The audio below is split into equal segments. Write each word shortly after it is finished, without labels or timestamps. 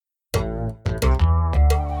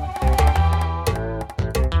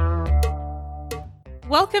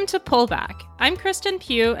Welcome to Pullback. I'm Kristen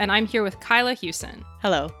Pugh, and I'm here with Kyla Hewson.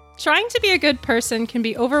 Hello. Trying to be a good person can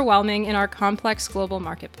be overwhelming in our complex global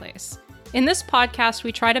marketplace. In this podcast,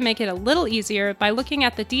 we try to make it a little easier by looking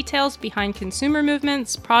at the details behind consumer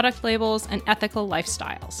movements, product labels, and ethical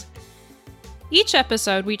lifestyles. Each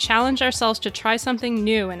episode, we challenge ourselves to try something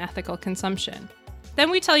new in ethical consumption. Then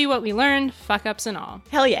we tell you what we learned, fuck-ups and all.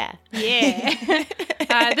 Hell yeah. Yeah.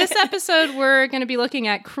 This episode, we're going to be looking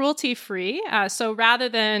at cruelty-free. So rather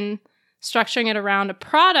than structuring it around a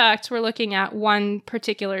product, we're looking at one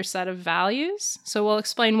particular set of values. So we'll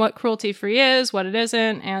explain what cruelty-free is, what it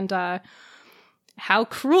isn't, and how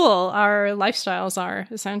cruel our lifestyles are,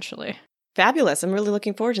 essentially. Fabulous. I'm really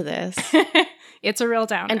looking forward to this. It's a real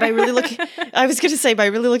downer. And by really looking, I was going to say, by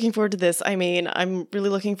really looking forward to this, I mean, I'm really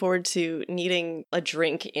looking forward to needing a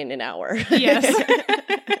drink in an hour. Yes.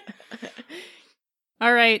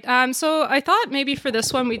 All right. So I thought maybe for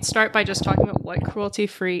this one, we'd start by just talking about what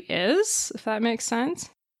cruelty-free is, if that makes sense.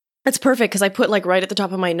 That's perfect, because I put right at the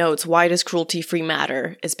top of my notes, why does cruelty-free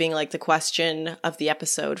matter, as being the question of the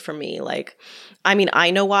episode for me. I mean, I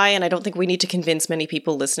know why, and I don't think we need to convince many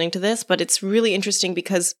people listening to this, but it's really interesting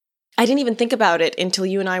because I didn't even think about it until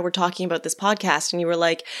you and I were talking about this podcast, and you were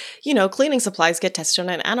like, cleaning supplies get tested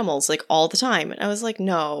on animals all the time. And I was like,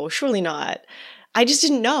 no, surely not. I just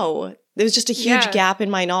didn't know. There was just a huge gap in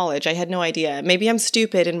my knowledge. I had no idea. Maybe I'm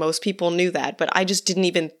stupid and most people knew that, but I just didn't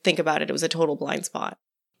even think about it. It was a total blind spot.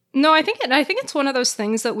 No, I think it's one of those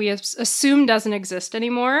things that we assume doesn't exist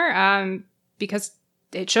anymore because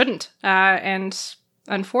it shouldn't. And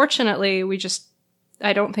unfortunately,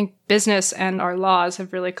 I don't think business and our laws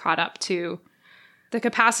have really caught up to the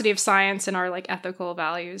capacity of science and our ethical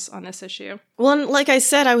values on this issue. Well, and like I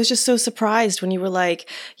said, I was just so surprised when you were like,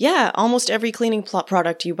 yeah, almost every cleaning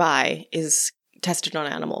product you buy is tested on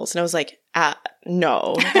animals. And I was like,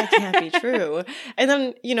 no, that can't be true. And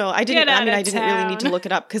then, I didn't really need to look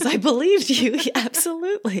it up because I believed you.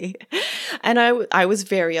 Absolutely. And I was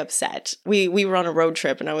very upset. We were on a road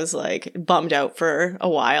trip and I was bummed out for a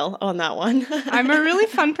while on that one. I'm a really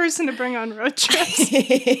fun person to bring on road trips.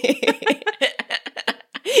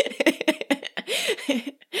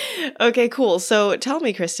 Okay, cool. So tell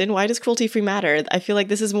me, Kristen, why does cruelty-free matter? I feel like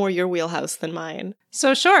this is more your wheelhouse than mine.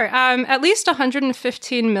 So sure. At least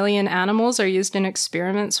 115 million animals are used in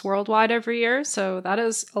experiments worldwide every year. So that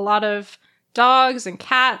is a lot of dogs and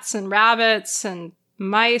cats and rabbits and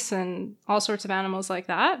mice and all sorts of animals like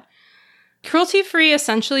that. Cruelty-free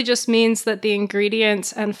essentially just means that the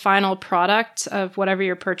ingredients and final product of whatever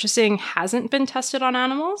you're purchasing hasn't been tested on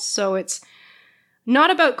animals. So it's not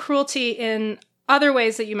about cruelty in other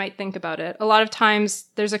ways that you might think about it. A lot of times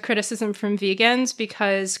there's a criticism from vegans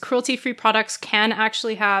because cruelty-free products can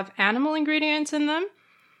actually have animal ingredients in them.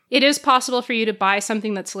 It is possible for you to buy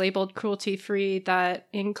something that's labeled cruelty-free that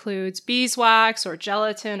includes beeswax or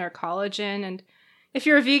gelatin or collagen. And if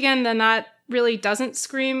you're a vegan, then that really doesn't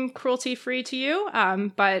scream cruelty-free to you.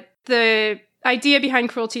 But the idea behind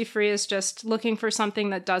cruelty-free is just looking for something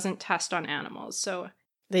that doesn't test on animals. So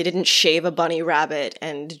they didn't shave a bunny rabbit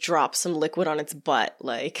and drop some liquid on its butt,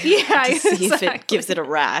 to see if it gives it a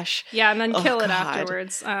rash. Yeah, and then kill it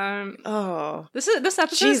afterwards. This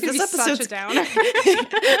episode is going to be such a downer.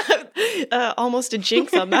 Almost a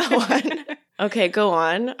jinx on that one. Okay, go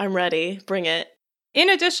on. I'm ready. Bring it. In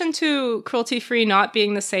addition to cruelty-free not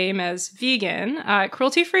being the same as vegan,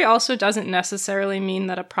 cruelty-free also doesn't necessarily mean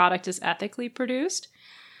that a product is ethically produced.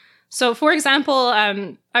 So, for example,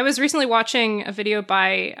 I was recently watching a video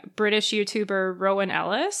by British YouTuber Rowan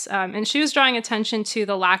Ellis, and she was drawing attention to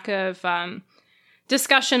the lack of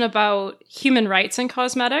discussion about human rights in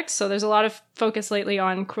cosmetics. So there's a lot of focus lately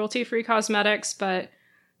on cruelty-free cosmetics, but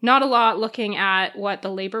not a lot looking at what the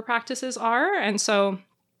labor practices are. And so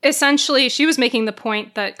essentially, she was making the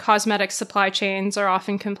point that cosmetic supply chains are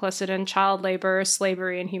often complicit in child labor,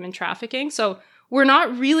 slavery, and human trafficking. So we're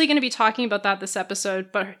not really going to be talking about that this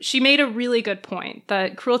episode, but she made a really good point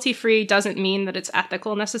that cruelty-free doesn't mean that it's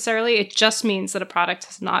ethical necessarily. It just means that a product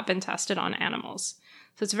has not been tested on animals.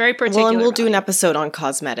 So it's very particular. Well, and we'll do an episode on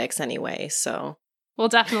cosmetics anyway, so. We'll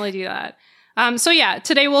definitely do that.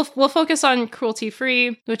 Today we'll focus on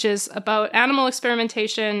cruelty-free, which is about animal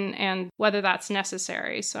experimentation and whether that's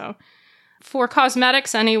necessary. So for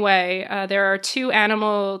cosmetics anyway, there are two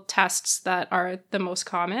animal tests that are the most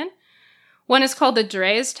common. One is called the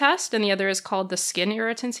Draize test, and the other is called the skin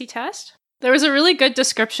irritancy test. There was a really good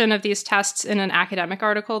description of these tests in an academic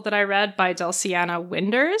article that I read by Delciana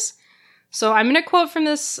Winders. So I'm going to quote from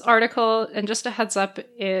this article, and just a heads up,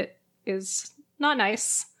 it is not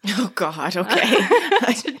nice. Oh, God, okay.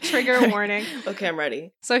 Trigger warning. Okay, I'm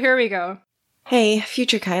ready. So here we go. Hey,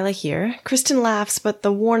 future Kyla here. Kristen laughs, but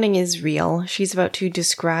the warning is real. She's about to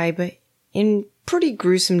describe in pretty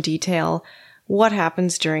gruesome detail what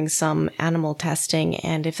happens during some animal testing,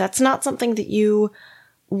 and if that's not something that you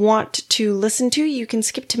want to listen to, you can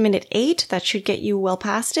skip to minute 8. That should get you well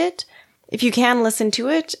past it. If you can listen to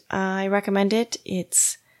it, I recommend it.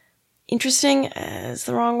 It's interesting is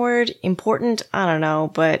the wrong word. Important, I don't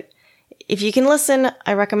know, but if you can listen,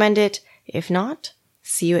 I recommend it. If not,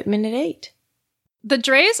 see you at minute 8. The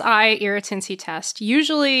Drey's eye irritancy test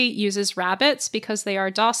usually uses rabbits because they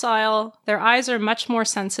are docile, their eyes are much more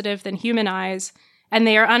sensitive than human eyes, and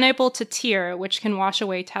they are unable to tear, which can wash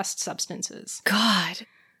away test substances. God.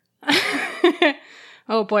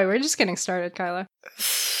 Oh boy, we're just getting started, Kyla.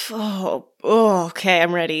 Oh, okay,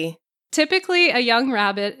 I'm ready. Typically, a young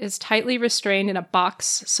rabbit is tightly restrained in a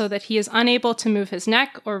box so that he is unable to move his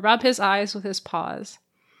neck or rub his eyes with his paws.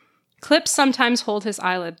 Clips sometimes hold his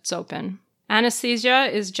eyelids open. Anesthesia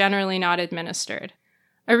is generally not administered.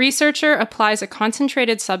 A researcher applies a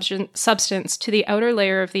concentrated substance to the outer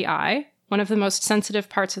layer of the eye, one of the most sensitive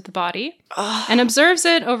parts of the body, and observes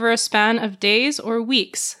it over a span of days or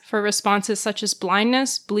weeks for responses such as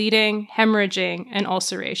blindness, bleeding, hemorrhaging, and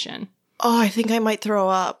ulceration. Oh, I think I might throw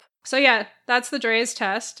up. So yeah, that's the Drey's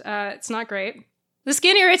test. It's not great. The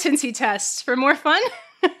skin irritancy test, for more fun.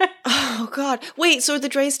 Oh, God. Wait, so the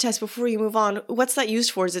Drey's test, before you move on, what's that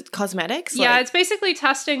used for? Is it cosmetics? Yeah, it's basically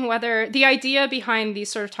testing whether the idea behind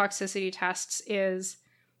these sort of toxicity tests is,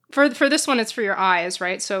 for this one, it's for your eyes,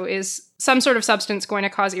 right? So is some sort of substance going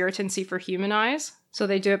to cause irritancy for human eyes? So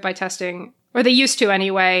they do it by testing, or they used to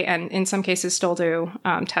anyway, and in some cases still do,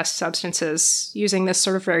 test substances using this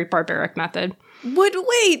sort of very barbaric method.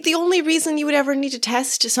 Wait, the only reason you would ever need to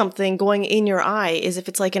test something going in your eye is if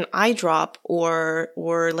it's like an eye drop or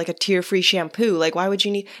like a tear-free shampoo. Like, why would you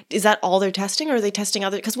need, is that all they're testing, or are they testing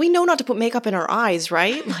other, because we know not to put makeup in our eyes,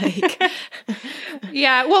 right? Like,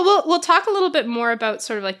 yeah, well, we'll talk a little bit more about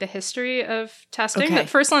sort of like the history of testing, okay. But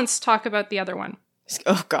first let's talk about the other one.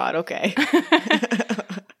 Oh God, okay.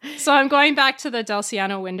 So I'm going back to the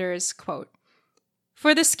Delciano Winders quote.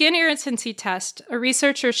 For the skin irritancy test, a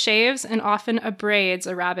researcher shaves and often abrades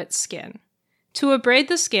a rabbit's skin. To abrade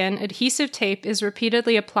the skin, adhesive tape is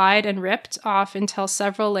repeatedly applied and ripped off until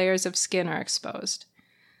several layers of skin are exposed.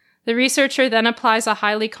 The researcher then applies a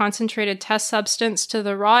highly concentrated test substance to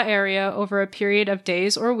the raw area over a period of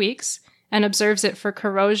days or weeks and observes it for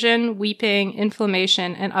corrosion, weeping,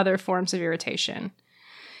 inflammation, and other forms of irritation.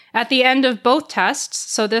 At the end of both tests,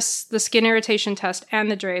 so the skin irritation test and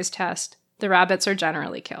the Drey's test, the rabbits are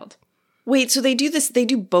generally killed. Wait, so they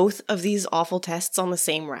do both of these awful tests on the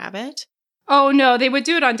same rabbit? Oh, no, they would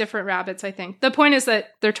do it on different rabbits, I think. The point is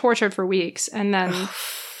that they're tortured for weeks and then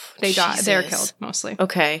they die. Jesus. They're killed, mostly.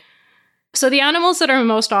 Okay. So the animals that are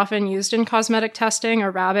most often used in cosmetic testing are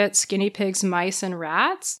rabbits, guinea pigs, mice, and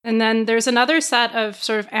rats. And then there's another set of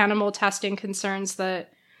sort of animal testing concerns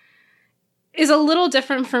that is a little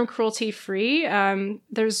different from cruelty-free.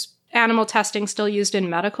 There's animal testing still used in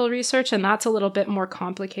medical research, and that's a little bit more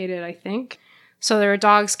complicated, I think. So there are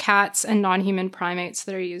dogs, cats, and non-human primates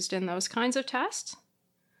that are used in those kinds of tests.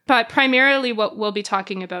 But primarily what we'll be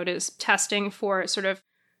talking about is testing for sort of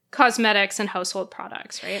cosmetics and household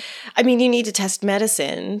products, right? I mean, you need to test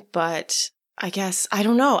medicine, but I guess, I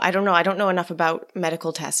don't know. I don't know enough about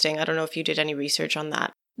medical testing. I don't know if you did any research on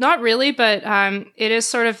that. Not really, but it is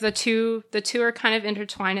sort of the two are kind of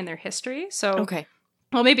intertwined in their history. So Okay.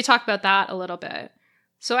 We'll maybe talk about that a little bit.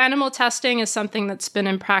 So animal testing is something that's been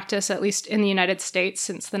in practice, at least in the United States,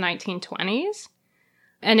 since the 1920s.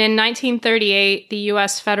 And in 1938, the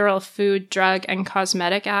U.S. Federal Food, Drug, and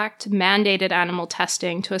Cosmetic Act mandated animal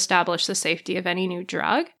testing to establish the safety of any new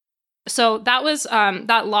drug. So that was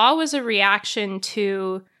that law was a reaction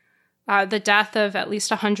to the death of at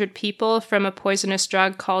least 100 people from a poisonous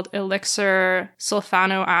drug called elixir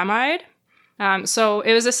sulfanoamide. So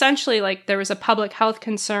it was essentially like there was a public health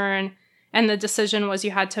concern, and the decision was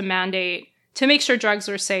you had to mandate, to make sure drugs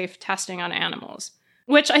were safe, testing on animals,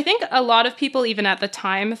 which I think a lot of people, even at the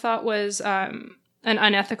time, thought was an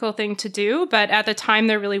unethical thing to do. But at the time,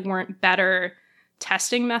 there really weren't better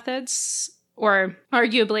testing methods, or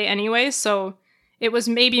arguably anyway. So it was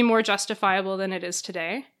maybe more justifiable than it is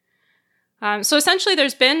today. So essentially,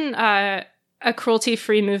 there's been a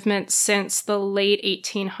cruelty-free movement since the late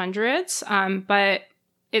 1800s, but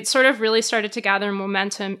it sort of really started to gather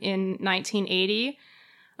momentum in 1980.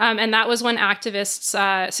 And that was when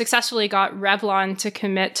activists successfully got Revlon to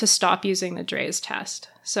commit to stop using the Drey's test.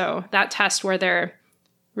 So that test where they're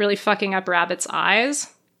really fucking up rabbits'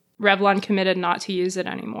 eyes, Revlon committed not to use it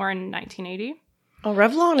anymore in 1980. Oh,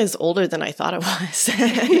 Revlon is older than I thought it was.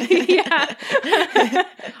 Yeah.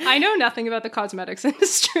 I know nothing about the cosmetics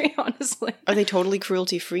industry, honestly. Are they totally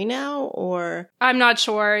cruelty-free now, or? I'm not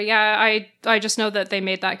sure. Yeah, I just know that they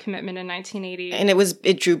made that commitment in 1980. And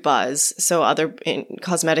it drew buzz. So other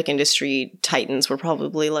cosmetic industry titans were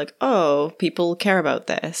probably like, oh, people care about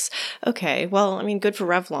this. Okay, well, I mean, good for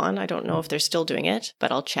Revlon. I don't know if they're still doing it,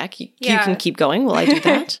 but I'll check. You can keep going while I do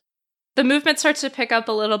that. The movement starts to pick up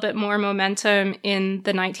a little bit more momentum in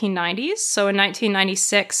the 1990s. So in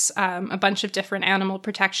 1996, a bunch of different animal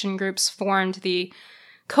protection groups formed the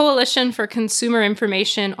Coalition for Consumer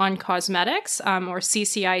Information on Cosmetics, or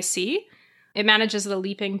CCIC. It manages the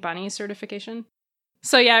Leaping Bunny certification.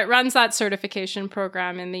 So yeah, it runs that certification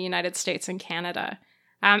program in the United States and Canada.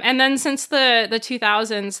 And then since the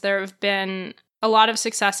 2000s, there have been a lot of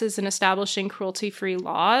successes in establishing cruelty-free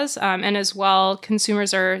laws, and as well,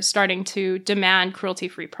 consumers are starting to demand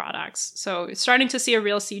cruelty-free products. So it's starting to see a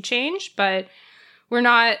real sea change, but we're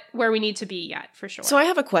not where we need to be yet, for sure. So I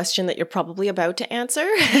have a question that you're probably about to answer.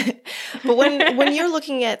 But when you're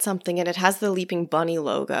looking at something and it has the Leaping Bunny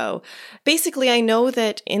logo, basically I know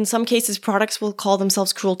that in some cases products will call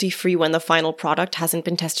themselves cruelty-free when the final product hasn't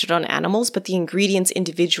been tested on animals, but the ingredients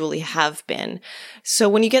individually have been. So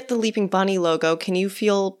when you get the Leaping Bunny logo, can you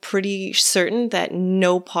feel pretty certain that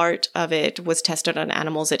no part of it was tested on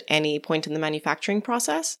animals at any point in the manufacturing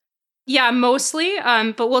process? Yeah, mostly,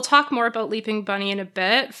 but we'll talk more about Leaping Bunny in a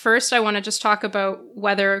bit. First, I want to just talk about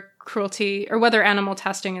whether cruelty or whether animal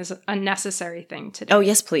testing is a necessary thing today. Oh,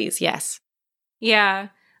 yes, please. Yes. Yeah.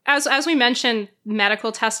 As we mentioned,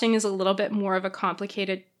 medical testing is a little bit more of a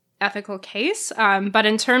complicated ethical case, but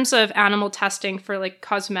in terms of animal testing for like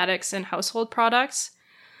cosmetics and household products,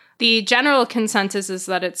 the general consensus is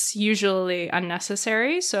that it's usually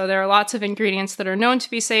unnecessary. So there are lots of ingredients that are known to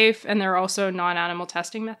be safe, and there are also non-animal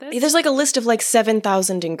testing methods. There's like a list of like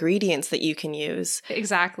 7,000 ingredients that you can use.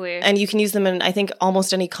 Exactly. And you can use them in, I think,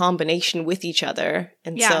 almost any combination with each other.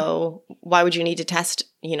 And so why would you need to test,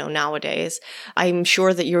 nowadays? I'm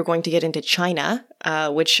sure that you're going to get into China,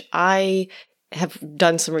 which I have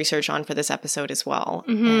done some research on for this episode as well.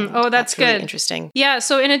 Mm-hmm. Oh, that's good. Really interesting. Yeah.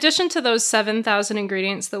 So in addition to those 7,000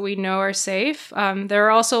 ingredients that we know are safe, there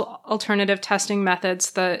are also alternative testing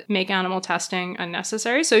methods that make animal testing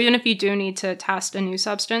unnecessary. So even if you do need to test a new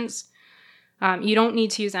substance, you don't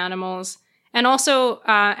need to use animals. And also,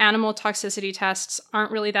 animal toxicity tests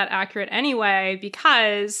aren't really that accurate anyway,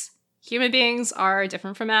 because human beings are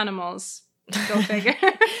different from animals. Go figure.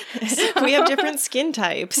 We have different skin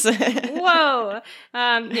types. Whoa.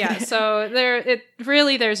 Yeah. So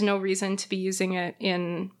there's no reason to be using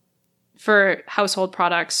it for household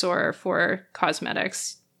products or for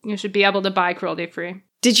cosmetics. You should be able to buy cruelty free.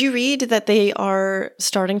 Did you read that they are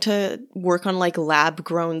starting to work on like lab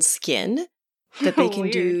grown skin that they can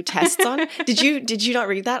do tests on? Did you not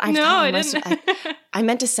read that? No, I didn't. I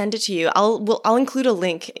meant to send it to you. I'll include a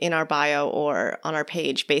link in our bio or on our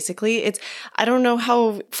page. Basically, I don't know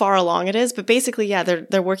how far along it is, but basically, yeah,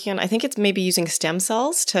 they're working on, I think it's maybe using stem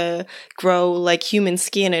cells to grow like human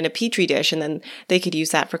skin in a petri dish, and then they could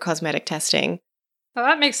use that for cosmetic testing. Oh,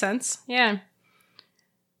 that makes sense. Yeah.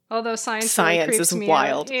 Although science really creeps is me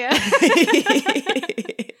wild. Out. Yeah.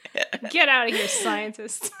 Get out of here,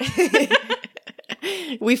 scientists.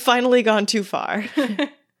 We've finally gone too far.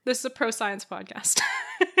 This is a pro-science podcast.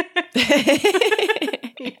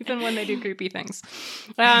 Even when they do creepy things.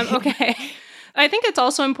 Okay. I think it's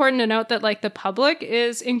also important to note that like the public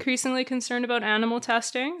is increasingly concerned about animal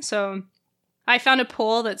testing. So I found a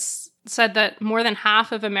poll that said that more than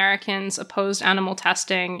half of Americans opposed animal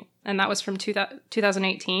testing, and that was from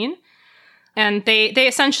 2018. And they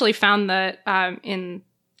essentially found that in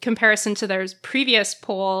comparison to their previous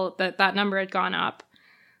poll, that number had gone up.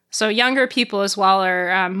 So younger people as well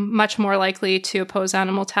are much more likely to oppose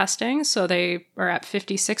animal testing. So they are at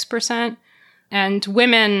 56%. And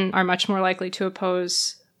women are much more likely to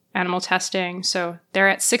oppose animal testing. So they're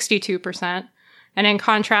at 62%. And in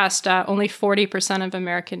contrast, only 40% of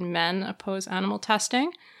American men oppose animal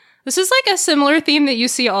testing. This is like a similar theme that you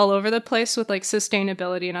see all over the place with like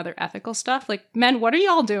sustainability and other ethical stuff. Like, men, what are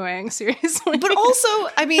y'all doing? Seriously. But also,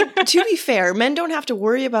 I mean, to be fair, men don't have to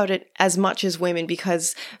worry about it as much as women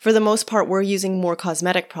because for the most part, we're using more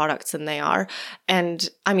cosmetic products than they are. And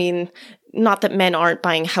I mean, not that men aren't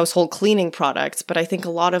buying household cleaning products, but I think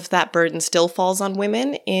a lot of that burden still falls on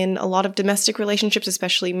women in a lot of domestic relationships,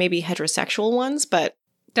 especially maybe heterosexual ones. But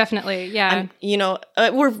definitely, yeah.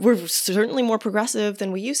 We're certainly more progressive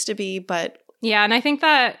than we used to be, but yeah, and I think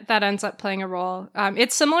that ends up playing a role.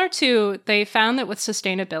 It's similar to, they found that with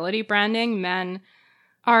sustainability branding, men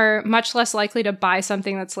are much less likely to buy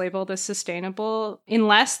something that's labeled as sustainable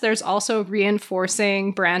unless there's also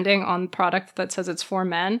reinforcing branding on the product that says it's for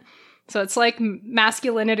men. So it's like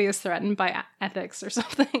masculinity is threatened by ethics or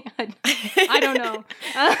something. I don't know.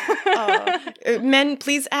 Men,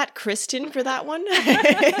 please at Kristen for that one.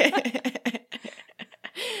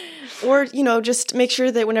 Or, just make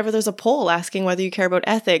sure that whenever there's a poll asking whether you care about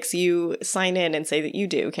ethics, you sign in and say that you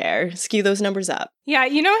do care. Skew those numbers up. Yeah,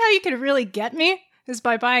 you know how you could really get me? Is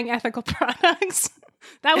by buying ethical products.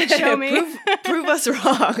 That would show me. prove us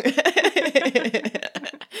wrong.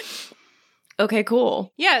 Okay,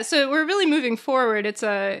 cool. Yeah, so we're really moving forward. There's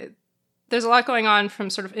a lot going on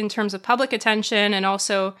from sort of in terms of public attention, and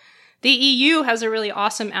also the EU has a really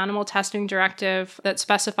awesome animal testing directive that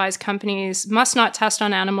specifies companies must not test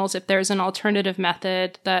on animals if there's an alternative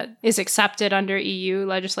method that is accepted under EU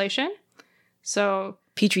legislation. So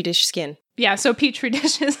Petri dish skin. Yeah, so Petri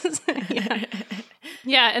dishes. Yeah.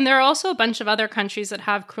 Yeah, and there are also a bunch of other countries that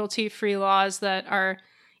have cruelty-free laws that are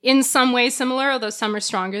in some ways similar, although some are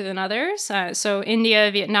stronger than others. So India,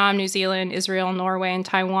 Vietnam, New Zealand, Israel, Norway, and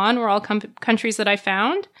Taiwan were all countries that I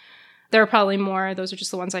found. There are probably more. Those are just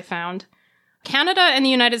the ones I found. Canada and the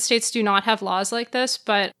United States do not have laws like this,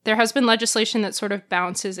 but there has been legislation that sort of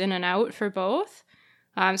bounces in and out for both.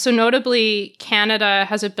 So notably, Canada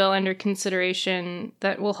has a bill under consideration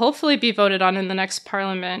that will hopefully be voted on in the next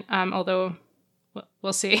parliament, although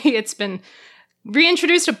we'll see. It's been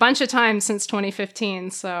reintroduced a bunch of times since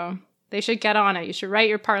 2015, so they should get on it. You should write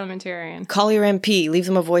your parliamentarian. Call your MP. Leave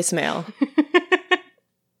them a voicemail.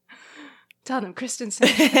 Tell them Kristen said.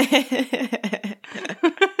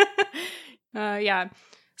 Yeah.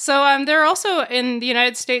 So there are also, in the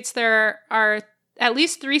United States, there are at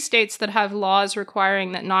least 3 states that have laws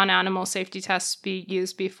requiring that non-animal safety tests be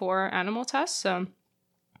used before animal tests. So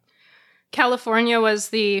California was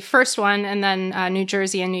the first one, and then New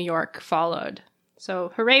Jersey and New York followed.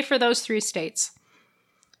 So hooray for those 3 states.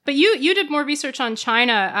 But you did more research on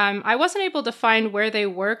China. I wasn't able to find where they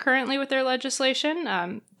were currently with their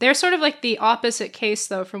legislation. They're sort of like the opposite case,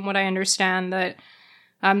 though, from what I understand, that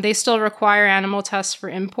they still require animal tests for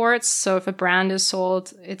imports. So if a brand is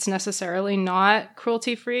sold, it's necessarily not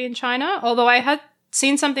cruelty-free in China. Although I had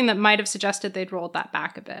seen something that might have suggested they'd rolled that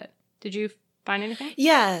back a bit. Did you find anything?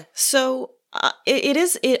 Yeah. So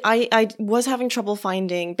I was having trouble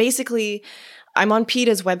finding, basically, I'm on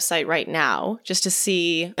PETA's website right now just to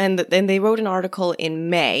see, and then they wrote an article in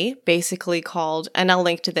May, basically called, and I'll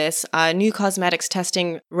link to this, new cosmetics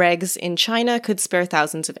testing regs in China could spare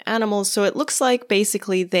thousands of animals. So it looks like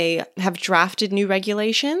basically they have drafted new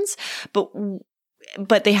regulations,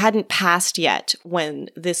 but they hadn't passed yet when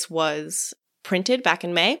this was printed back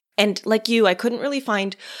in May. And like you, I couldn't really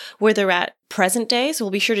find where they're at present day, so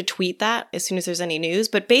we'll be sure to tweet that as soon as there's any news.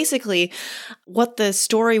 But basically, what the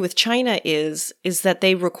story with China is that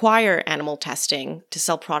they require animal testing to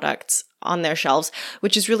sell products on their shelves,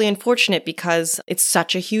 which is really unfortunate because it's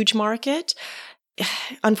such a huge market.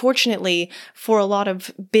 Unfortunately, for a lot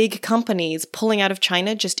of big companies, pulling out of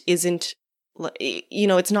China just isn't,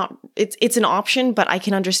 it's an option, but I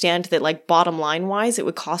can understand that, like, bottom line wise, it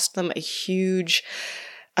would cost them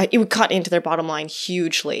it would cut into their bottom line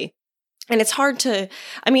hugely. And it's hard to,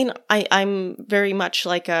 I'm very much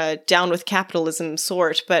like a down with capitalism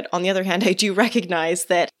sort, but on the other hand, I do recognize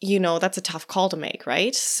that, that's a tough call to make,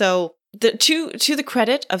 right? So to the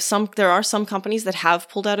credit of there are some companies that have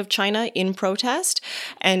pulled out of China in protest,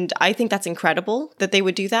 and I think that's incredible that they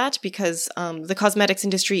would do that because the cosmetics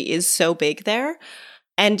industry is so big there.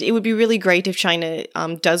 And it would be really great if China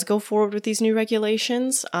does go forward with these new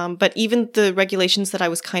regulations. But even the regulations that I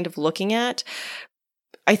was kind of looking at,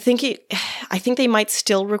 I think they might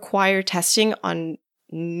still require testing on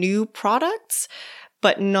new products,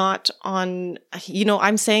 but not on,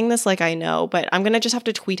 I'm saying this like I know, but I'm going to just have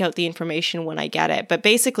to tweet out the information when I get it. But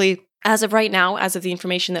basically, as of right now, as of the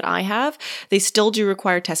information that I have, they still do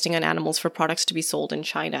require testing on animals for products to be sold in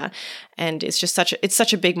China. And it's just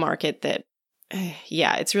such a big market that,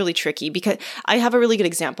 yeah, it's really tricky because I have a really good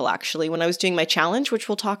example, actually, when I was doing my challenge, which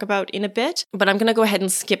we'll talk about in a bit, but I'm going to go ahead and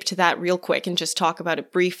skip to that real quick and just talk about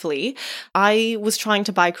it briefly. I was trying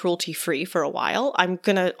to buy cruelty-free for a while. I'm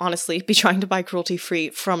going to honestly be trying to buy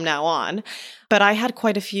cruelty-free from now on, but I had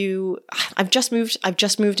quite a few. I've just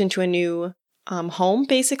moved into a new home,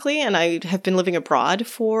 basically, and I have been living abroad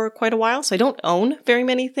for quite a while, so I don't own very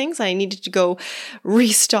many things. I needed to go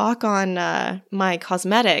restock on my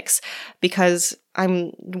cosmetics because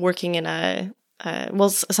I'm working in a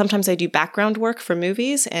sometimes I do background work for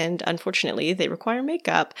movies, and unfortunately they require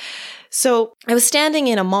makeup. So I was standing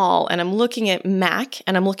in a mall and I'm looking at MAC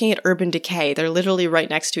and I'm looking at Urban Decay. They're literally right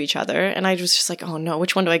next to each other. And I was just like, oh no,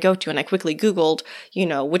 which one do I go to? And I quickly Googled,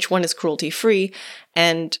 which one is cruelty free.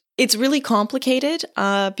 And it's really complicated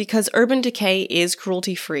because Urban Decay is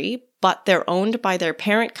cruelty free, but they're owned by their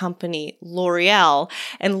parent company, L'Oreal.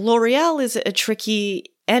 And L'Oreal is a tricky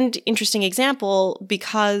and interesting example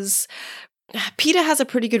because PETA has a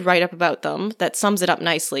pretty good write-up about them that sums it up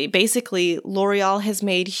nicely. Basically, L'Oreal has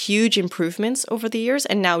made huge improvements over the years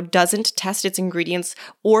and now doesn't test its ingredients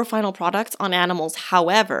or final products on animals.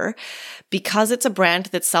 However, because it's a brand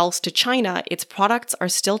that sells to China, its products are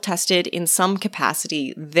still tested in some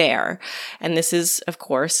capacity there. And this is, of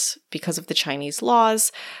course, because of the Chinese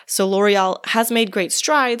laws. So L'Oreal has made great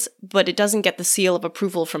strides, but it doesn't get the seal of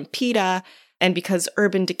approval from PETA. And because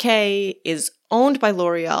Urban Decay is owned by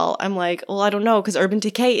L'Oreal, I'm like, well, I don't know, because Urban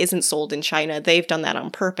Decay isn't sold in China. They've done that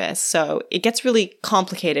on purpose. So it gets really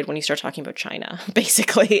complicated when you start talking about China,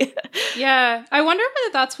 basically. Yeah. I wonder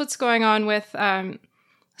whether that's what's going on with...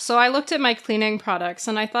 So I looked at my cleaning products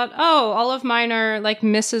and I thought, oh, all of mine are like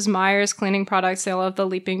Mrs. Meyer's cleaning products. They all have the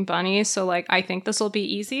Leaping Bunny. So like, I think this will be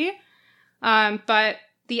easy. But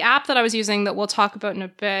the app that I was using that we'll talk about in a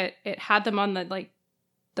bit, it had them on the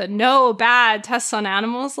no bad tests on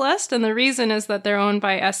animals list. And the reason is that they're owned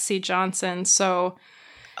by SC Johnson. So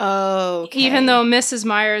even though Mrs.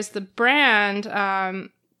 Meyer's, the brand,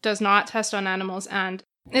 does not test on animals. And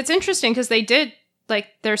it's interesting because they did,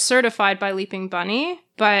 they're certified by Leaping Bunny,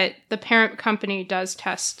 but the parent company does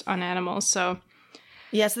test on animals. So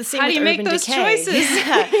yes, the same. How with do you Urban make those Decay. choices?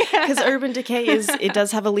 Because Urban Decay it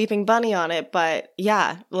does have a Leaping Bunny on it, but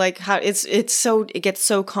yeah, how it gets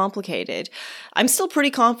so complicated. I'm still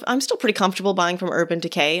pretty comfortable buying from Urban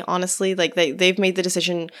Decay. Honestly, they've made the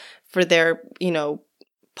decision for their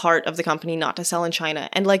part of the company not to sell in China,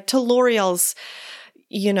 and to L'Oreal's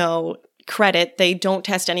credit, they don't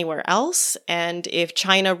test anywhere else. And if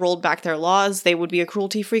China rolled back their laws, they would be a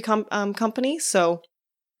cruelty-free company. So.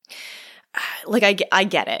 I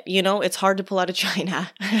get it, it's hard to pull out of China.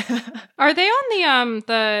 Are they on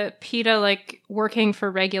the PETA working for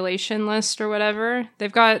regulation list or whatever?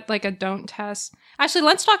 They've got a don't test. Actually,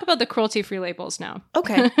 let's talk about the cruelty-free labels now.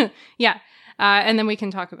 Okay. Yeah. And then we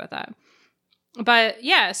can talk about that. But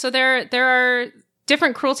yeah, so there are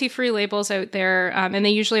different cruelty-free labels out there, and they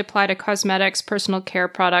usually apply to cosmetics, personal care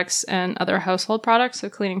products, and other household products. So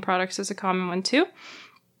cleaning products is a common one too.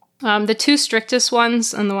 The two strictest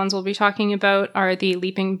ones, and the ones we'll be talking about, are the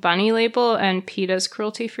Leaping Bunny label and PETA's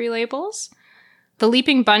cruelty-free labels. The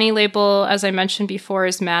Leaping Bunny label, as I mentioned before,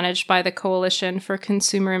 is managed by the Coalition for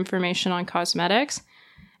Consumer Information on Cosmetics.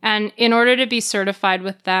 And in order to be certified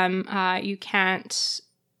with them, you can't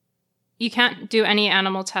do any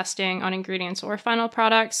animal testing on ingredients or final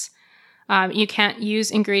products. You can't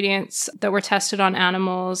use ingredients that were tested on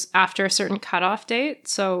animals after a certain cutoff date.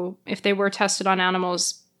 So if they were tested on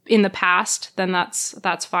animals in the past, then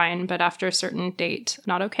that's fine. But after a certain date,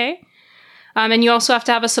 not okay. And you also have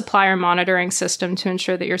to have a supplier monitoring system to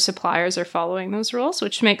ensure that your suppliers are following those rules,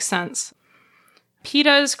 which makes sense.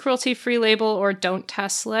 PETA's cruelty-free label or don't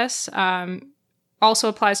test list also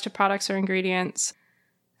applies to products or ingredients.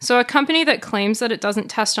 So a company that claims that it doesn't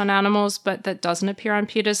test on animals, but that doesn't appear on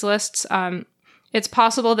PETA's lists, it's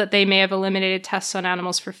possible that they may have eliminated tests on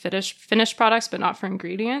animals for finished products, but not for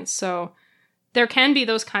ingredients. So there can be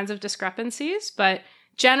those kinds of discrepancies, but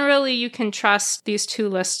generally you can trust these two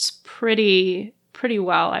lists pretty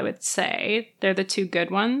well, I would say. They're the two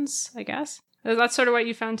good ones, I guess. Is that sort of what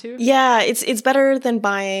you found too? Yeah, it's better than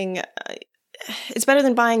buying... It's better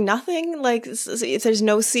than buying nothing. If there's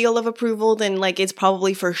no seal of approval, then it's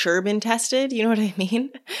probably for sure been tested. You know what I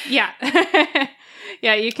mean? Yeah.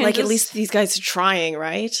 Yeah, you can at least these guys are trying,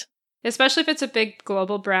 right? Especially if it's a big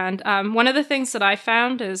global brand. One of the things that I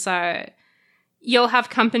found is you'll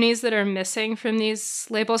have companies that are missing from these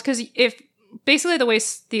labels, because basically the way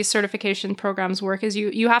these certification programs work is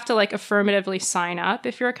you have to affirmatively sign up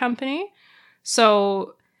if you're a company.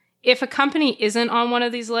 So if a company isn't on one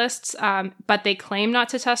of these lists, but they claim not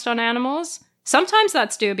to test on animals, sometimes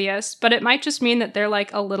that's dubious, but it might just mean that they're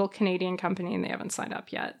a little Canadian company and they haven't signed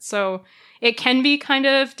up yet. So it can be kind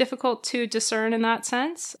of difficult to discern in that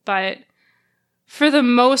sense. But for the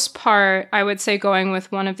most part, I would say going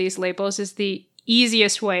with one of these labels is the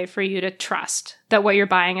easiest way for you to trust that what you're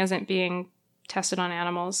buying isn't being tested on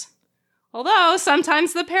animals. Although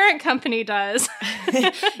sometimes the parent company does.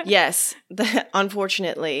 Yes,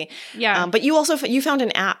 unfortunately. Yeah. But you also you found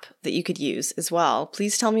an app that you could use as well.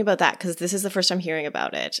 Please tell me about that, because this is the first time hearing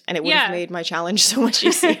about it, and it would have made my challenge so much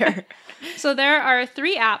easier. So there are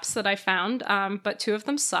 3 apps that I found, but 2 of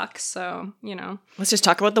them suck. So, Let's just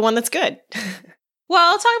talk about the one that's good.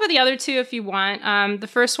 Well, I'll talk about the other 2 if you want. The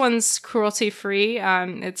first one's cruelty-free.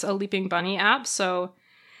 It's a Leaping Bunny app. So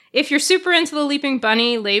if you're super into the Leaping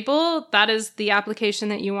Bunny label, that is the application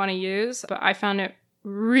that you want to use. But I found it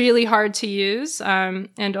really hard to use.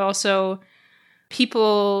 And also,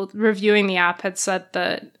 people reviewing the app had said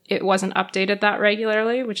that it wasn't updated that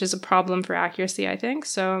regularly, which is a problem for accuracy, I think.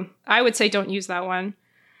 So I would say don't use that one.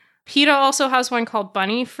 PETA also has one called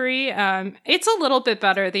Bunny Free. It's a little bit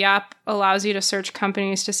better. The app allows you to search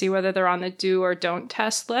companies to see whether they're on the do or don't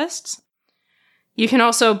test lists. You can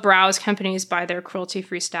also browse companies by their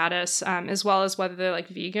cruelty-free status, as well as whether they're like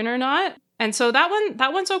vegan or not. And so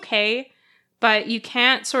that one's okay, but you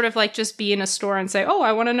can't sort of like just be in a store and say, oh,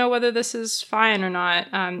 I want to know whether this is fine or not.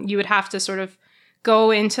 You would have to sort of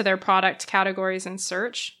go into their product categories and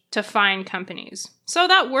search to find companies. So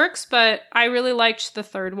that works, but I really liked the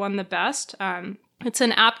third one the best. It's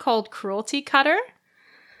an app called Cruelty Cutter.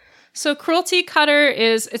 So Cruelty Cutter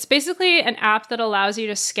it's basically an app that allows you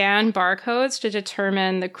to scan barcodes to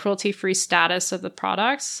determine the cruelty-free status of the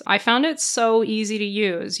products. I found it so easy to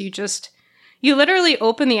use. You literally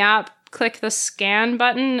open the app, click the scan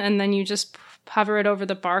button, and then you just hover it over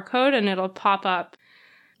the barcode and it'll pop up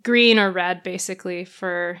green or red basically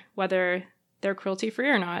for whether they're cruelty-free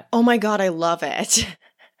or not. Oh my God, I love it.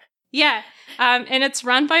 Yeah. And it's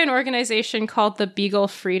run by an organization called the Beagle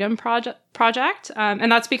Freedom Project.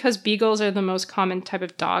 And that's because beagles are the most common type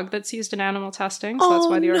of dog that's used in animal testing. So that's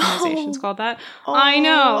why the organization's called that. Oh, I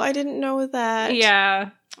know. I didn't know that.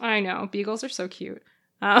 Yeah, I know. Beagles are so cute.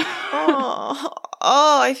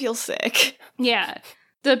 I feel sick. Yeah.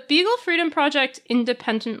 The Beagle Freedom Project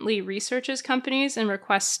independently researches companies and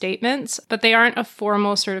requests statements, but they aren't a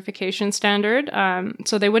formal certification standard.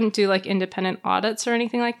 So they wouldn't do like independent audits or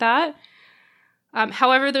anything like that.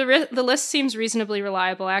 However, the list seems reasonably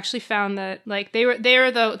reliable. I actually found that like they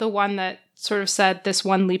were the one that sort of said this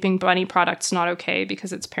one Leaping Bunny product's not okay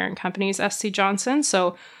because its parent company is SC Johnson.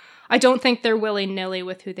 So I don't think they're willy-nilly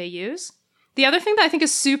with who they use. The other thing that I think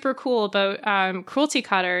is super cool about Cruelty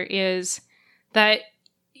Cutter is that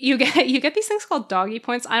you get these things called doggy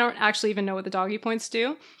points. I don't actually even know what the doggy points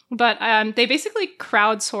do, but they basically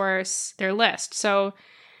crowdsource their list. So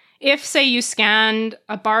if, say, you scanned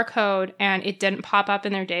a barcode and it didn't pop up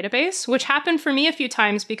in their database, which happened for me a few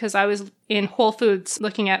times because I was in Whole Foods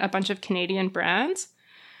looking at a bunch of Canadian brands,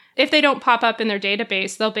 if they don't pop up in their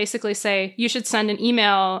database, they'll basically say, you should send an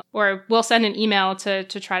email, or we'll send an email to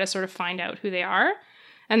try to sort of find out who they are.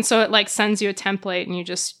 And so it like sends you a template and you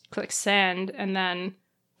just click send, and then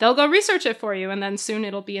they'll go research it for you, and then soon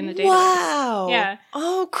it'll be in the database. Wow. Yeah.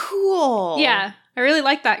 Oh, cool. Yeah. I really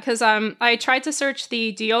like that because I tried to search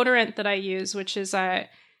the deodorant that I use, which is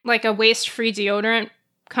like a waste-free deodorant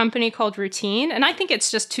company called Routine. And I think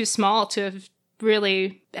it's just too small to have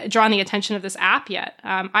really drawn the attention of this app yet.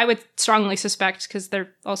 I would strongly suspect, because they're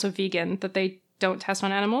also vegan, that they don't test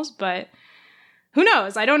on animals, but who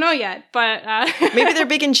knows? I don't know yet. But maybe they're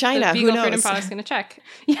big in China. The Beagle Who knows? Freedom Product's going to check.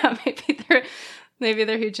 Yeah, maybe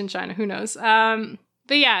they're huge in China. Who knows?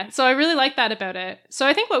 But yeah, so I really like that about it. So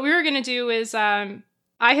I think what we were going to do is I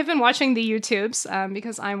have been watching the YouTubes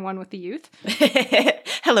because I'm one with the youth.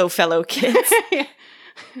 Hello, fellow kids.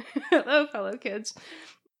 Hello, fellow kids.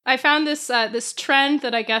 I found this trend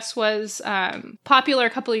that I guess was popular a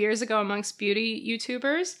couple of years ago amongst beauty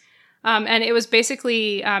YouTubers. And it was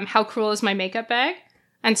basically how cruel is my makeup bag?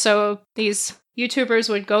 And so these YouTubers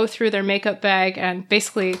would go through their makeup bag and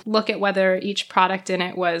basically look at whether each product in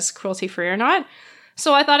it was cruelty-free or not.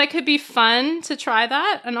 So I thought it could be fun to try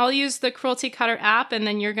that, and I'll use the Cruelty Cutter app, and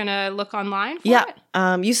then you're going to look online for it?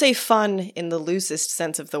 Yeah, you say fun in the loosest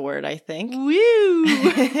sense of the word, I think. Woo!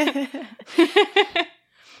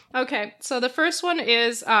 Okay, so the first one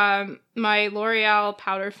is my L'Oreal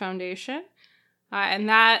Powder Foundation, and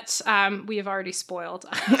that we have already spoiled.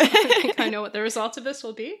 I think I know what the result of this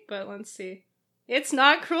will be, but let's see. It's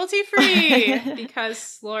not cruelty-free,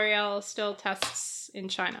 because L'Oreal still tests in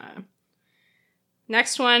China.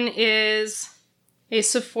 Next one is a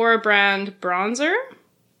Sephora brand bronzer.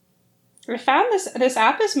 I found this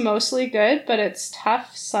app is mostly good, but it's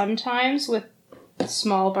tough sometimes with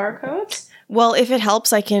small barcodes. Well, if it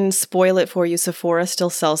helps, I can spoil it for you. Sephora still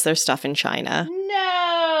sells their stuff in China.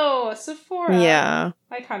 No! Oh, Sephora. Yeah.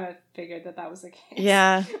 I kind of figured that was the case.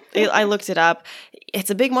 Yeah. I looked it up. It's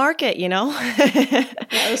a big market, you know? Yeah,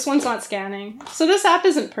 this one's not scanning. So this app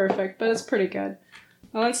isn't perfect, but it's pretty good.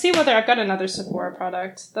 Well, let's see whether I've got another Sephora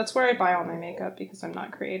product. That's where I buy all my makeup because I'm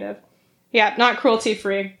not creative. Yeah, not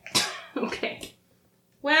cruelty-free. Okay.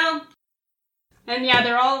 Well, and yeah,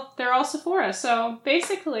 they're all Sephora. So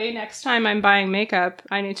basically, next time I'm buying makeup,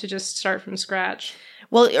 I need to just start from scratch.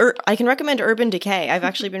 Well, I can recommend Urban Decay. I've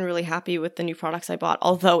actually been really happy with the new products I bought,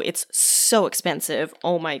 although it's so expensive.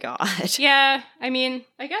 Oh my god. Yeah, I mean,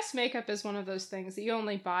 I guess makeup is one of those things that you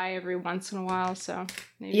only buy every once in a while, so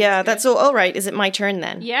maybe Yeah, that's so. All right, is it my turn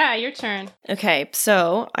then? Yeah, your turn. Okay,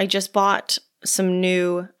 so I just bought some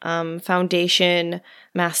new foundation,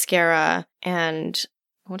 mascara, and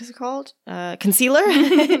what is it called? Concealer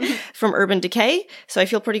from Urban Decay. So I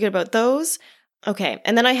feel pretty good about those. Okay,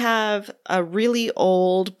 and then I have a really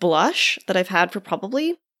old blush that I've had for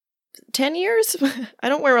probably 10 years. I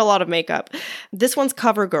don't wear a lot of makeup. This one's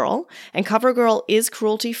CoverGirl, and CoverGirl is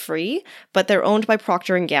cruelty-free, but they're owned by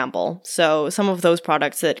Procter & Gamble. So some of those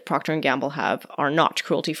products that Procter & Gamble have are not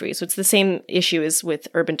cruelty-free. So it's the same issue as with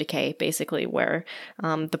Urban Decay, basically, where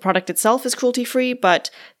the product itself is cruelty-free, but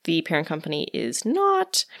the parent company is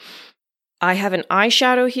not. I have an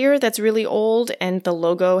eyeshadow here that's really old and the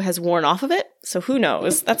logo has worn off of it. So who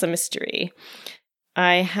knows? That's a mystery.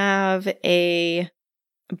 I have a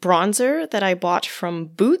bronzer that I bought from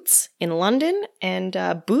Boots in London, and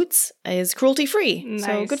Boots is cruelty-free. Nice.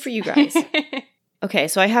 So good for you guys. Okay,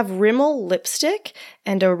 so I have Rimmel lipstick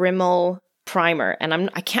and a Rimmel primer, and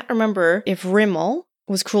I can't remember if Rimmel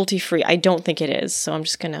was cruelty-free. I don't think it is, so I'm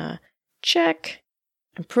just gonna check.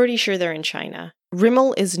 I'm pretty sure they're in China.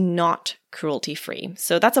 Rimmel is not cruelty-free.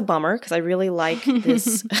 So that's a bummer because I really like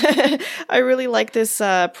this. I really like this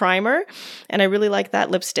primer and I really like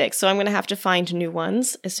that lipstick. So I'm going to have to find new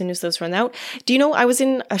ones as soon as those run out. Do you know, I was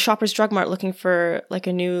in a Shoppers Drug Mart looking for like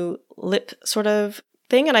a new lip sort of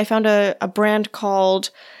thing, and I found a brand called,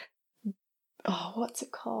 what's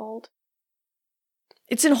it called?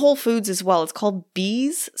 It's in Whole Foods as well. It's called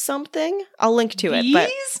Bees something. I'll link to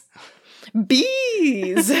it.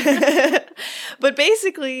 Bees! But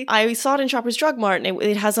basically, I saw it in Shoppers Drug Mart and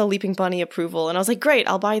it has a Leaping Bunny approval. And I was like, great,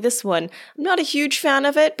 I'll buy this one. I'm not a huge fan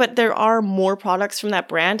of it, but there are more products from that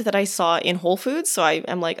brand that I saw in Whole Foods. So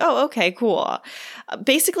I'm like, oh, okay, cool.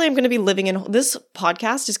 Basically, I'm going to be living in, this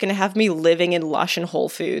podcast is going to have me living in Lush and Whole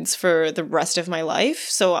Foods for the rest of my life.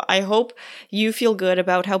 So I hope you feel good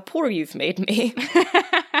about how poor you've made me.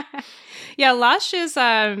 Yeah, Lush is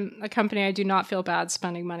a company I do not feel bad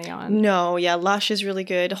spending money on. No, yeah, Lush is really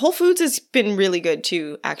good. Whole Foods has been really good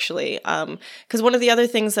too, actually. Because one of the other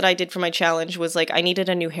things that I did for my challenge was like I needed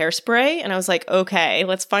a new hairspray, and I was like, okay,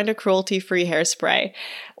 let's find a cruelty-free hairspray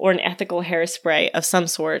or an ethical hairspray of some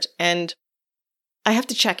sort. And I have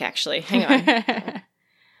to check actually. Hang on.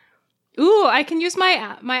 Ooh, I can use my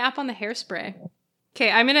app on the hairspray. Okay,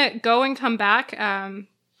 I'm gonna go and come back. I'll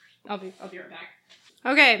be right back.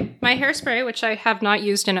 Okay, my hairspray, which I have not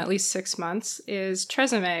used in at least 6 months, is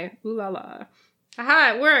Tresemme. Ooh la la.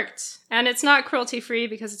 Aha, it worked! And it's not cruelty-free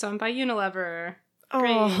because it's owned by Unilever.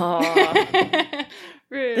 Oh,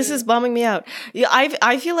 this is bumming me out. Yeah,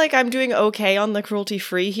 I feel like I'm doing okay on the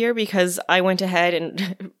cruelty-free here because I went ahead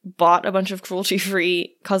and bought a bunch of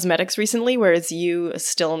cruelty-free cosmetics recently, whereas you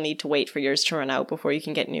still need to wait for yours to run out before you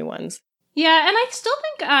can get new ones. Yeah, and I still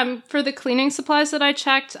think for the cleaning supplies that I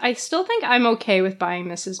checked, I still think I'm okay with buying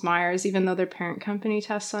Mrs. Meyer's, even though their parent company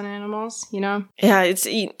tests on animals, you know? Yeah,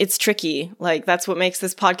 it's tricky. Like, that's what makes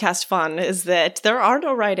this podcast fun, is that there are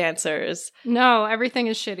no right answers. No, everything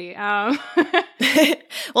is shitty.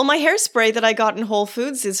 Well, my hairspray that I got in Whole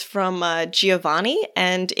Foods is from Giovanni,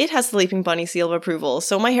 and it has the Leaping Bunny seal of approval.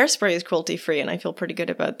 So my hairspray is cruelty-free, and I feel pretty good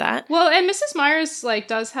about that. Well, and Mrs. Meyer's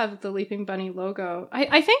does have the Leaping Bunny logo.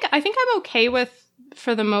 I think I'm okay with,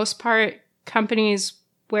 for the most part, companies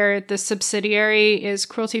where the subsidiary is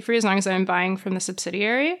cruelty-free as long as I'm buying from the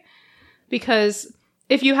subsidiary. Because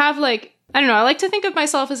if you have I don't know, I like to think of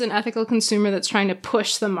myself as an ethical consumer that's trying to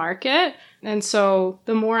push the market. And so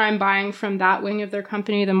the more I'm buying from that wing of their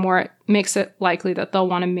company, the more it makes it likely that they'll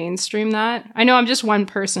want to mainstream that. I know I'm just one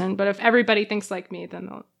person, but if everybody thinks like me, then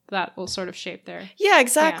that will sort of shape their... Yeah,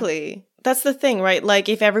 exactly. Yeah. That's the thing, right? Like,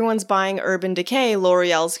 if everyone's buying Urban Decay,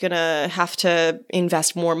 L'Oreal's gonna have to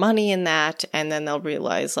invest more money in that, and then they'll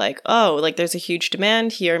realize, there's a huge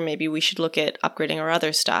demand here, maybe we should look at upgrading our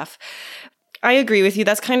other stuff. I agree with you.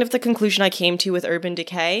 That's kind of the conclusion I came to with Urban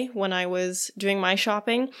Decay when I was doing my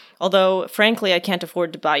shopping. Although, frankly, I can't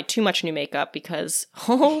afford to buy too much new makeup because,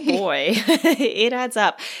 oh boy, it adds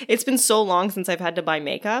up. It's been so long since I've had to buy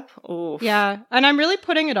makeup. Ooh. Yeah, and I'm really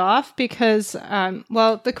putting it off because,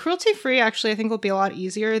 well, the cruelty-free actually I think will be a lot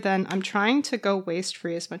easier than I'm trying to go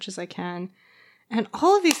waste-free as much as I can. And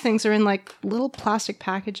all of these things are in like little plastic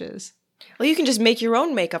packages. Well, you can just make your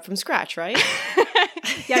own makeup from scratch, right?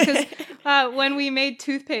 Yeah, because when we made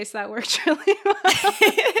toothpaste, that worked really well.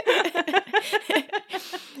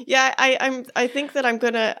 Yeah, I think that I'm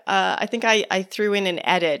gonna. I think I threw in an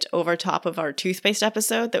edit over top of our toothpaste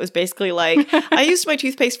episode that was basically like, I used my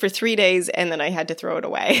toothpaste for 3 days and then I had to throw it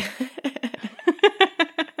away.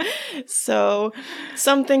 So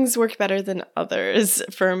some things work better than others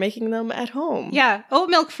for making them at home. Yeah, oat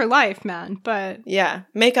milk for life, man. But yeah,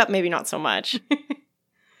 makeup maybe not so much.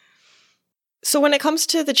 So when it comes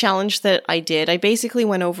to the challenge that I did, I basically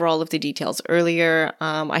went over all of the details earlier.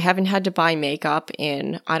 I haven't had to buy makeup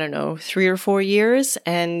in, 3 or 4 years,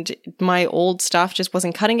 and my old stuff just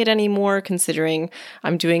wasn't cutting it anymore, considering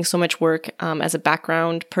I'm doing so much work as a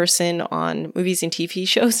background person on movies and TV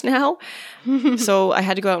shows now. So I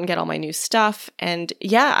had to go out and get all my new stuff. And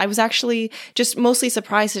yeah, I was actually just mostly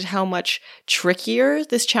surprised at how much trickier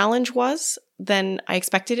this challenge was than I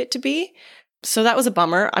expected it to be. So that was a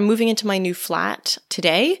bummer. I'm moving into my new flat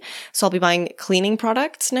today, so I'll be buying cleaning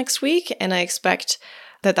products next week, and I expect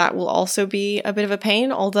that will also be a bit of a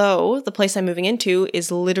pain, although the place I'm moving into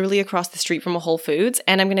is literally across the street from a Whole Foods,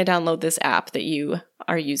 and I'm going to download this app that you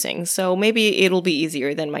are using. So maybe it'll be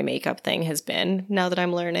easier than my makeup thing has been now that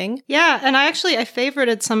I'm learning. Yeah, and I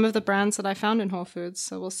favorited some of the brands that I found in Whole Foods,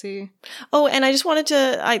 so we'll see. Oh, and I just wanted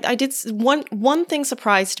to, I did, one thing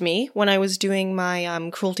surprised me when I was doing my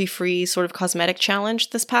cruelty-free sort of cosmetic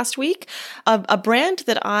challenge this past week. A brand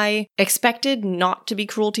that I expected not to be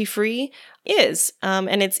cruelty-free is,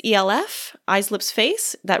 and it's ELF, Eyes, Lips,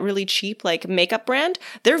 Face, that really cheap like makeup brand.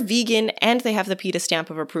 They're vegan and they have the PETA stamp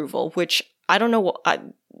of approval, which I don't know,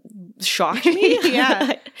 shocked me.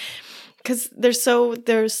 Yeah. Because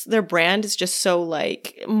their brand is just so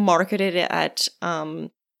like marketed at,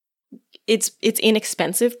 it's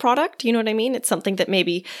inexpensive product. You know what I mean? It's something that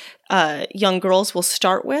maybe young girls will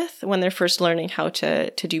start with when they're first learning how to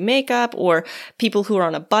do makeup, or people who are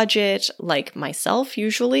on a budget like myself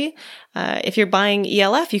usually. If you're buying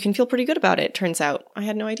ELF, you can feel pretty good about it, turns out. I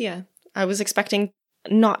had no idea. I was expecting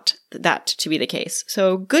not that to be the case.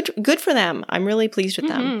 So good for them. I'm really pleased with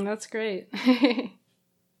them. That's great.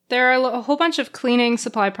 There are a whole bunch of cleaning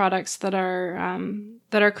supply products that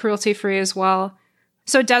are cruelty-free as well.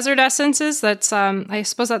 So Desert Essences, that's I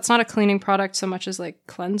suppose that's not a cleaning product so much as like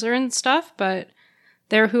cleanser and stuff, but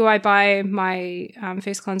they're who I buy my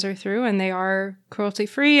face cleanser through, and they are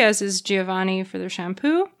cruelty-free, as is Giovanni for their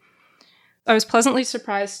shampoo. I was pleasantly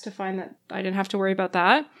surprised to find that I didn't have to worry about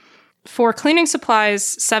that. For cleaning supplies,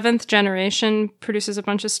 7th Generation produces a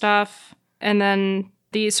bunch of stuff, and then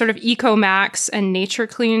the sort of Eco Max and Nature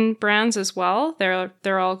Clean brands as well.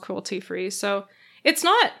 They're all cruelty-free. So it's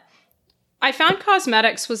not... I found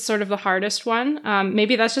cosmetics was sort of the hardest one.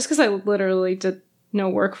 Maybe that's just because I literally did no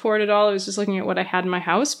work for it at all. I was just looking at what I had in my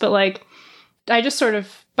house. But like, I just sort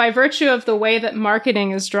of, by virtue of the way that marketing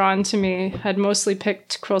is drawn to me, had mostly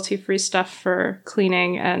picked cruelty-free stuff for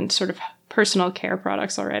cleaning and sort of personal care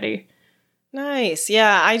products already. Nice.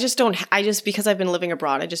 Yeah, because I've been living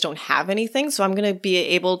abroad, I just don't have anything. So I'm going to be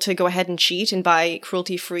able to go ahead and cheat and buy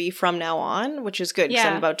cruelty-free from now on, which is good because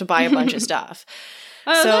I'm about to buy a bunch of stuff.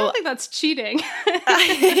 So I don't think that's cheating.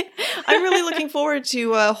 I'm really looking forward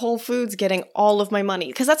to Whole Foods getting all of my money,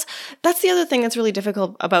 because that's the other thing that's really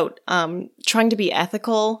difficult about trying to be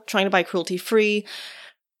ethical, trying to buy cruelty-free.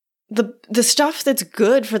 The stuff that's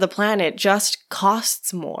good for the planet just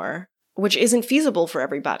costs more, which isn't feasible for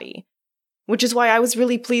everybody. Which is why I was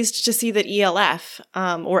really pleased to see that ELF,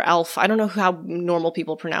 or ELF, I don't know how normal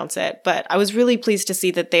people pronounce it, but I was really pleased to see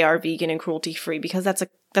that they are vegan and cruelty-free, because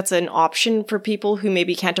that's an option for people who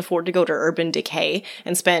maybe can't afford to go to Urban Decay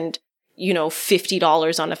and spend,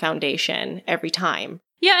 $50 on a foundation every time.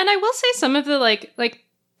 Yeah, and I will say some of the like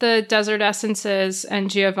the Desert Essences and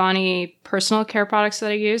Giovanni personal care products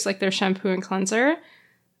that I use, like their shampoo and cleanser,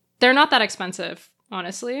 they're not that expensive,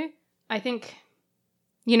 honestly. I think...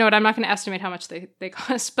 You know what? I'm not going to estimate how much they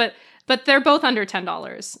cost, but they're both under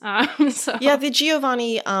 $10. So. Yeah, the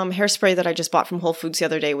Giovanni hairspray that I just bought from Whole Foods the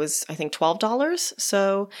other day was, I think, $12.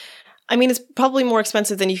 So, I mean, it's probably more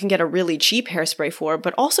expensive than you can get a really cheap hairspray for,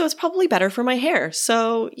 but also it's probably better for my hair.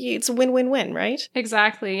 So it's a win-win-win, right?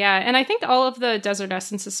 Exactly, yeah. And I think all of the Desert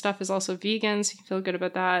Essences stuff is also vegan, so you can feel good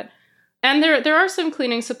about that. And there are some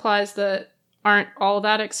cleaning supplies that aren't all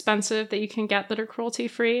that expensive that you can get that are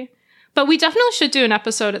cruelty-free. But we definitely should do an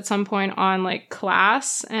episode at some point on like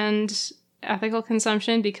class and ethical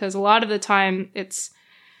consumption, because a lot of the time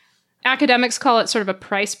academics call it sort of a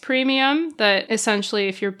price premium, that essentially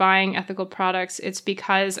if you're buying ethical products, it's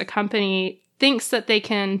because a company thinks that they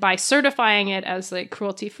can, by certifying it as like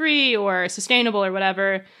cruelty-free or sustainable or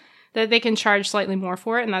whatever, that they can charge slightly more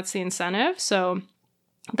for it, and that's the incentive. So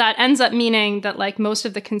that ends up meaning that like most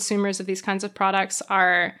of the consumers of these kinds of products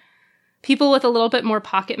are people with a little bit more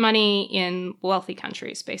pocket money in wealthy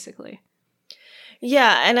countries, basically.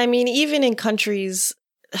 Yeah, and I mean, even in countries,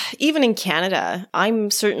 even in Canada,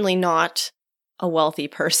 I'm certainly not a wealthy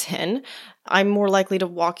person. I'm more likely to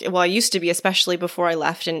walk, well, I used to be, especially before I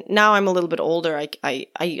left, and now I'm a little bit older.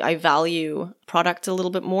 I value product a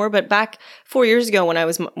little bit more, but back 4 years ago when I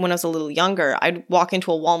was a little younger, I'd walk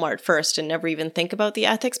into a Walmart first and never even think about the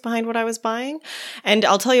ethics behind what I was buying. And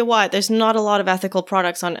I'll tell you what, there's not a lot of ethical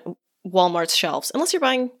products on Walmart's shelves, unless you're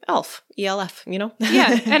buying ELF, ELF, you know?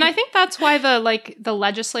 Yeah, and I think that's why the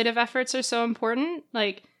legislative efforts are so important.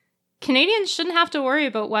 Like, Canadians shouldn't have to worry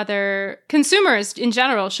about whether, consumers in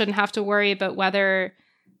general shouldn't have to worry about whether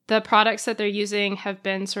the products that they're using have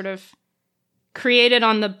been sort of created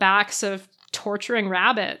on the backs of torturing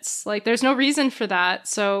rabbits. Like, there's no reason for that.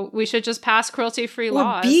 So we should just pass cruelty-free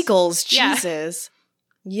laws. Or beagles, Yeah. Jesus.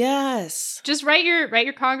 Yes. Just write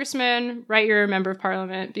your congressman, write your member of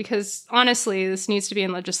parliament, because honestly, this needs to be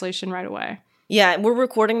in legislation right away. Yeah, we're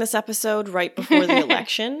recording this episode right before the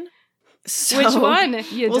election. So Which one?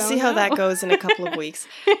 We'll see how that goes in a couple of weeks.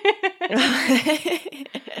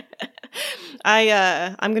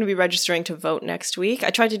 I'm going to be registering to vote next week.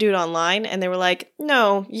 I tried to do it online and they were like,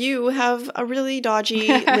 no, you have a really dodgy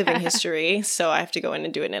living history, so I have to go in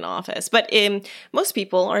and do it in an office. But most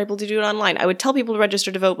people are able to do it online. I would tell people to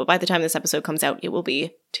register to vote, but by the time this episode comes out, it will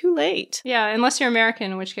be too late. Yeah, unless you're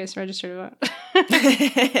American, in which case register to vote.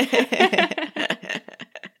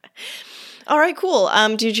 All right, cool.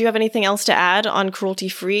 Did you have anything else to add on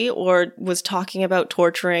cruelty-free, or was talking about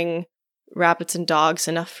torturing rabbits and dogs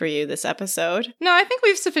enough for you this episode? No, I think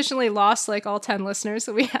we've sufficiently lost like all 10 listeners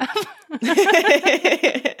that we have.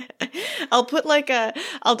 I'll put like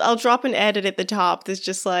I'll drop an edit at the top that's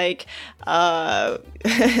just like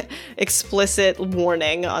explicit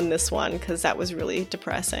warning on this one, because that was really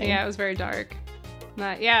depressing. Yeah, it was very dark.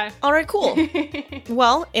 Yeah. All right, cool.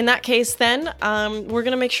 Well, in that case then, we're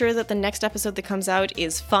going to make sure that the next episode that comes out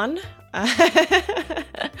is fun.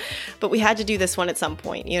 But we had to do this one at some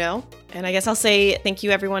point, you know? And I guess I'll say thank you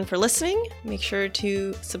everyone for listening. Make sure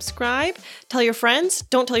to subscribe. Tell your friends.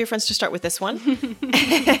 Don't tell your friends to start with this one.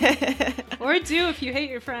 Or do if you hate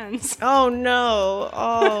your friends. Oh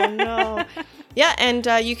no. Yeah, and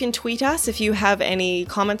you can tweet us if you have any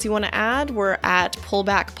comments you want to add. We're at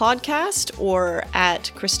Pullback Podcast, or at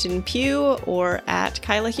Kristen Pugh, or at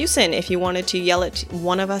Kyla Hewson if you wanted to yell at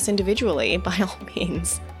one of us individually, by all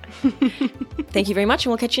means. Thank you very much,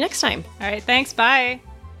 and we'll catch you next time. All right, thanks. Bye.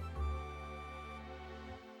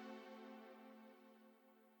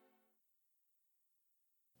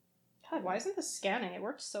 God, why isn't this scanning? It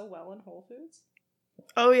worked so well in Whole Foods.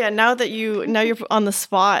 Oh yeah, now you're on the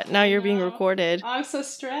spot. Now you're being recorded. I'm so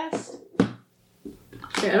stressed.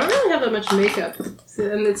 Okay, I don't really have that much makeup.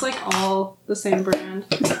 And it's like all the same brand.